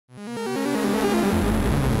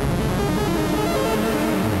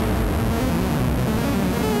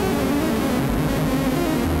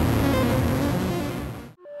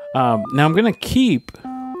Now I'm going to keep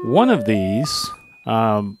one of these,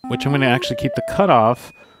 which I'm going to actually keep the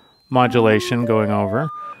cutoff modulation going over.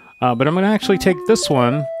 But I'm going to actually take this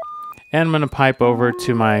one and I'm going to pipe over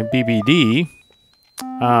to my BBD.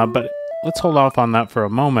 But let's hold off on that for a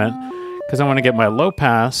moment because I want to get my low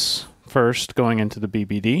pass first going into the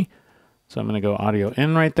BBD. So I'm going to go audio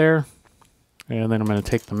in right there. And then I'm going to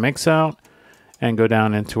take the mix out and go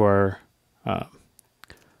down into our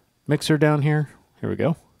mixer down here. Here we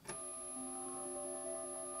go.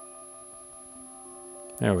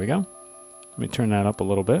 There we go. Let me turn that up a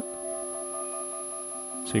little bit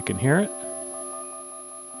so you can hear it.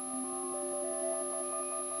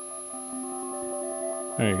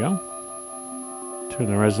 There you go. Turn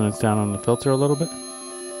the resonance down on the filter a little bit.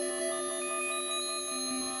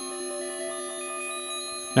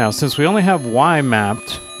 Now, since we only have Y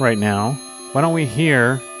mapped right now, why don't we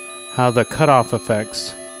hear how the cutoff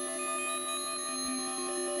affects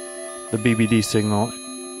the BBD signal.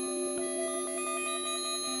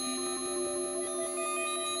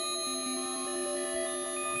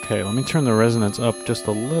 Okay, let me turn the resonance up just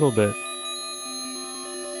a little bit.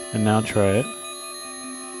 And now try it.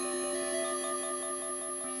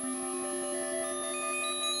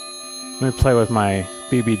 Let me play with my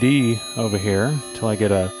BBD over here until I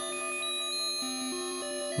get a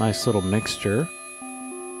nice little mixture.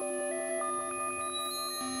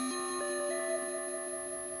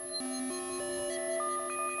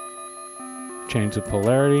 Change the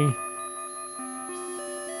polarity.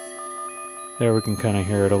 There we can kind of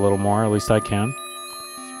hear it a little more, at least I can.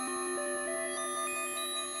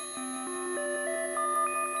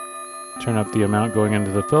 Turn up the amount going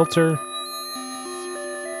into the filter.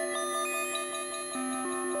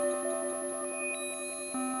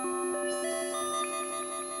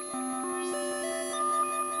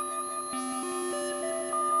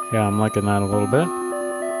 Yeah, I'm liking that a little bit.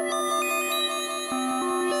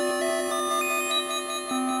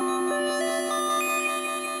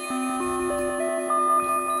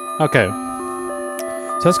 Okay,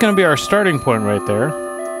 so that's going to be our starting point right there.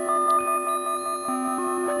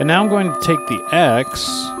 And now I'm going to take the X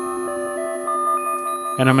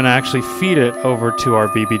and I'm going to actually feed it over to our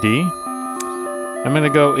BBD. I'm going to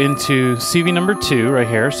go into CV number 2 right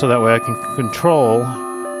here so that way I can control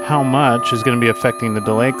how much is going to be affecting the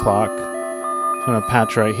delay clock. I'm going to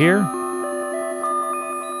patch right here.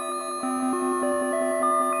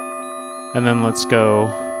 And then let's go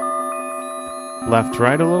left,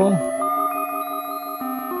 right a little.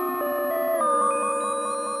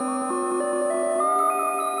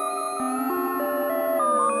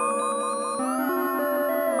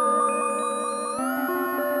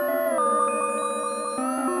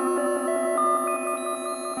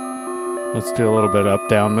 Let's do a little bit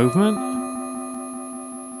up-down movement.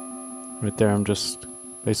 Right there, I'm just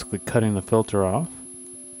basically cutting the filter off.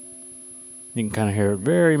 You can kind of hear it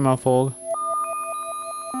very muffled.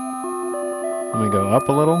 Let me go up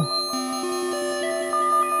a little.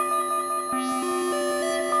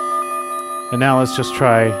 And now let's just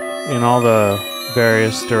try in all the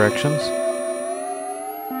various directions.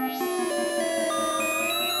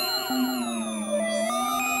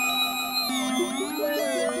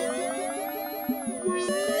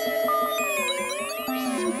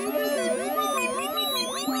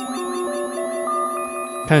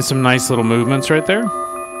 Kind of some nice little movements right there.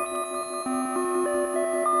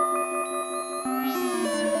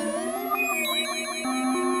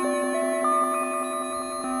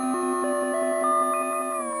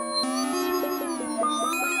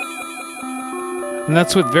 And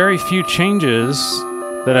that's with very few changes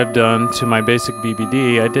that I've done to my basic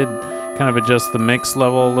BBD. I did kind of adjust the mix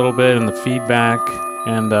level a little bit and the feedback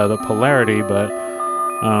and the polarity, but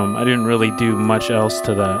I didn't really do much else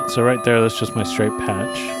to that. So right there, that's just my straight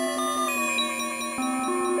patch.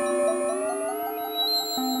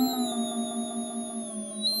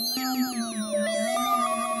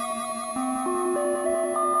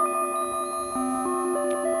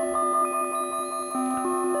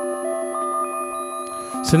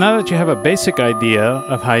 So now that you have a basic idea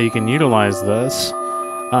of how you can utilize this,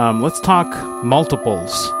 let's talk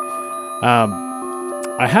multiples.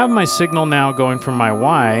 I have my signal now going from my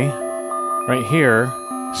Y right here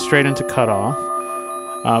straight into cutoff.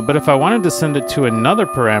 But if I wanted to send it to another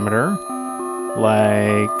parameter,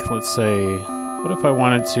 like let's say, what if I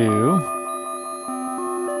wanted to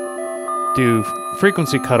do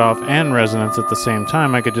frequency cutoff and resonance at the same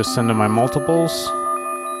time? I could just send to my multiples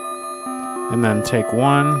and then take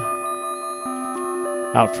one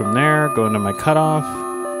out from there, go into my cutoff,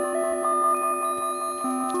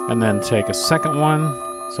 and then take a second one.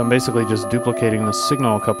 So I'm basically just duplicating the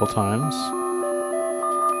signal a couple times.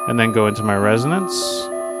 and then go into my resonance,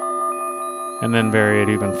 and then vary it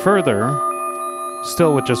even further,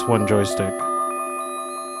 still with just one joystick.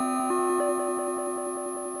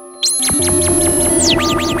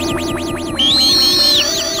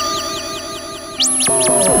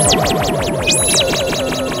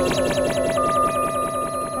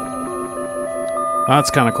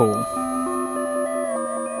 That's kind of cool.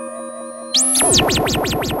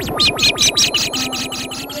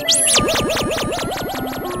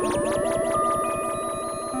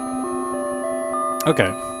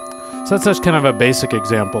 Okay, so that's just kind of a basic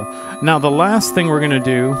example. Now the last thing we're going to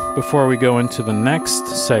do before we go into the next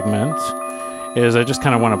segment is I just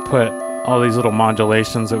kind of want to put all these little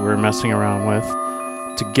modulations that we're messing around with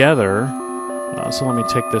together. So let me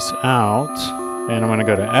take this out, and I'm going to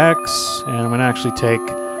go to X, and I'm going to actually take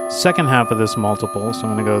second half of this multiple. So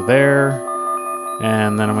I'm going to go there,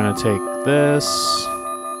 and then I'm going to take this,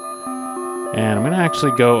 and I'm going to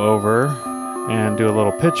actually go over and do a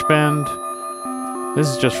little pitch bend. This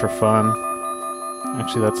is just for fun.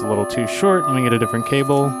 Actually, that's a little too short. Let me get a different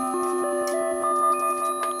cable.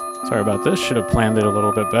 Sorry about this. Should have planned it a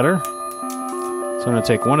little bit better. So I'm going to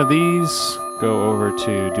take one of these, go over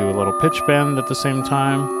to do a little pitch bend at the same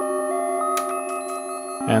time.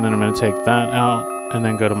 And then I'm going to take that out and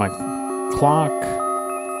then go to my clock.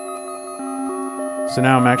 So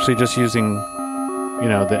now I'm actually just using, you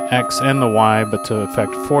know, the X and the Y, but to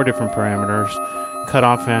affect 4 different parameters.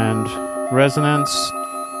 Cutoff and resonance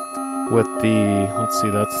with the, let's see,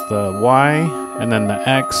 that's the Y, and then the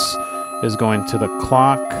X is going to the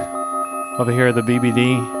clock over here, the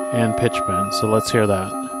BBD, and pitch bend. So let's hear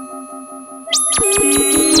that.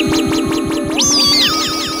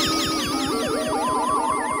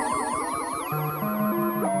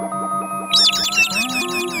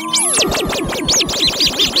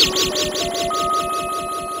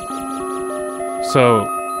 So,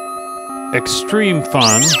 extreme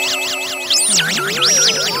fun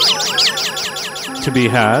to be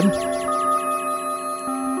had.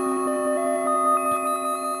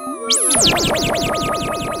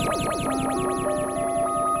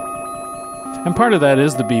 And part of that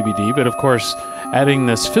is the BBD, but of course, adding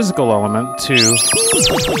this physical element to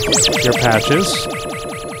your patches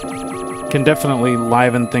can definitely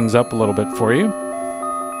liven things up a little bit for you.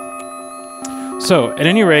 So, at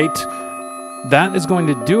any rate, that is going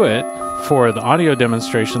to do it for the audio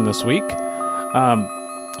demonstration this week.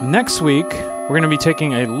 Next week, we're going to be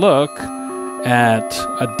taking a look at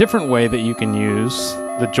a different way that you can use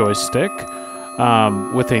the joystick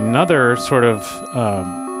with another sort of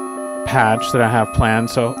patch that I have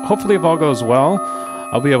planned. So hopefully if all goes well,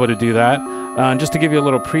 I'll be able to do that. Just to give you a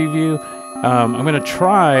little preview, I'm going to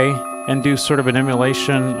try and do sort of an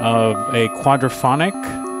emulation of a quadraphonic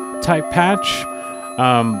type patch.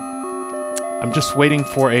 I'm just waiting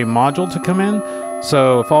for a module to come in.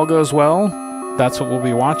 So if all goes well, that's what we'll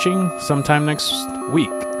be watching sometime next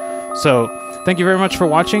week. So thank you very much for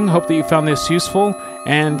watching. Hope that you found this useful,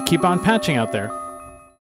 and keep on patching out there.